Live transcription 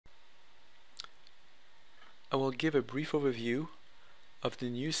I will give a brief overview of the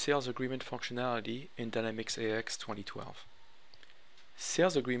new sales agreement functionality in Dynamics AX 2012.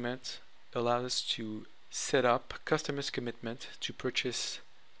 Sales agreement allows us to set up customers' commitment to purchase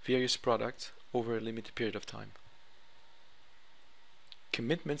various products over a limited period of time.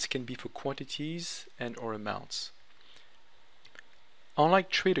 Commitments can be for quantities and/or amounts. Unlike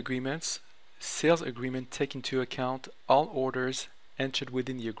trade agreements, sales agreements take into account all orders entered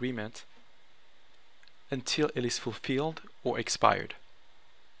within the agreement until it is fulfilled or expired.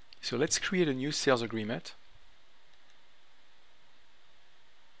 So let's create a new sales agreement.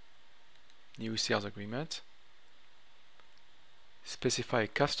 New sales agreement. Specify a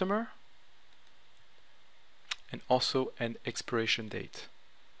customer and also an expiration date.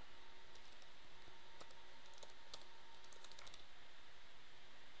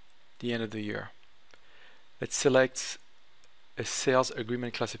 The end of the year. Let's select a sales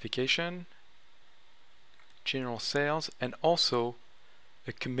agreement classification, general sales, and also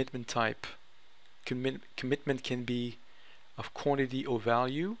a commitment type. Commitment can be of quantity or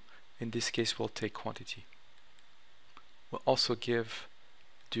value. In this case, we'll take quantity. We'll also give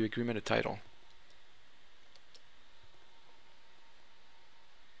the agreement a title.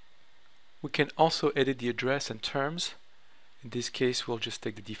 We can also edit the address and terms. In this case, we'll just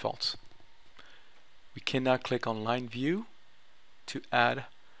take the defaults. We can now click on Line View to add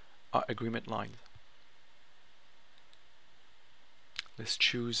our agreement line. Let's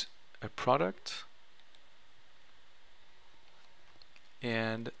choose a product,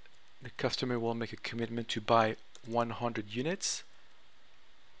 and the customer will make a commitment to buy 100 units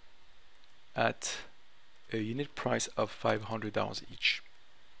at a unit price of $500 each.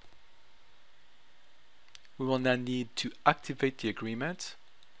 We will now need to activate the agreement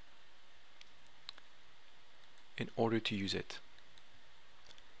in order to use it.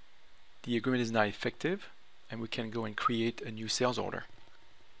 The agreement is now effective, and we can go and create a new sales order.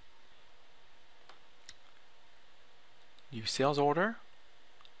 New sales order.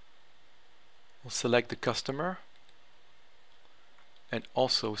 We'll select the customer and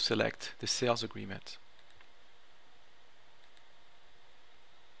also select the sales agreement.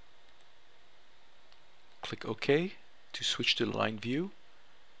 Click OK to switch to the line view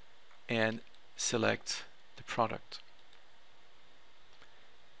and select the product.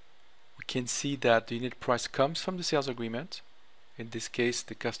 We can see that the unit price comes from the sales agreement. In this case,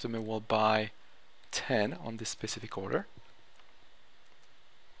 the customer will buy 10 on this specific order.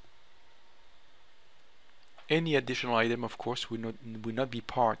 Any additional item, of course, will not be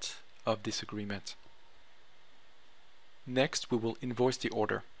part of this agreement. Next, we will invoice the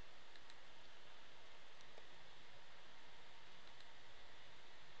order.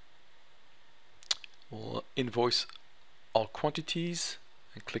 We'll invoice all quantities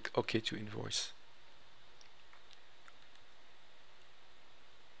and click OK to invoice.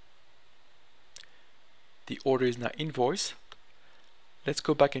 The order is now invoiced. Let's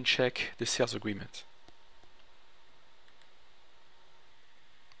go back and check the sales agreement.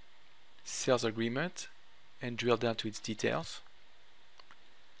 Sales agreement, and drill down to its details.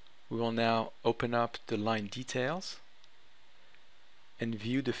 We will now open up the line details and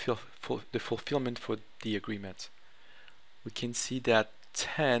view the fulfillment for the agreement. We can see that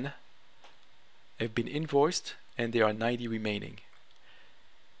 10 have been invoiced and there are 90 remaining.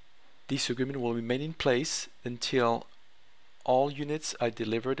 This agreement will remain in place until all units are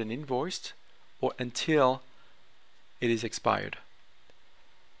delivered and invoiced, or until it is expired.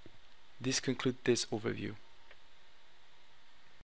 This concludes this overview.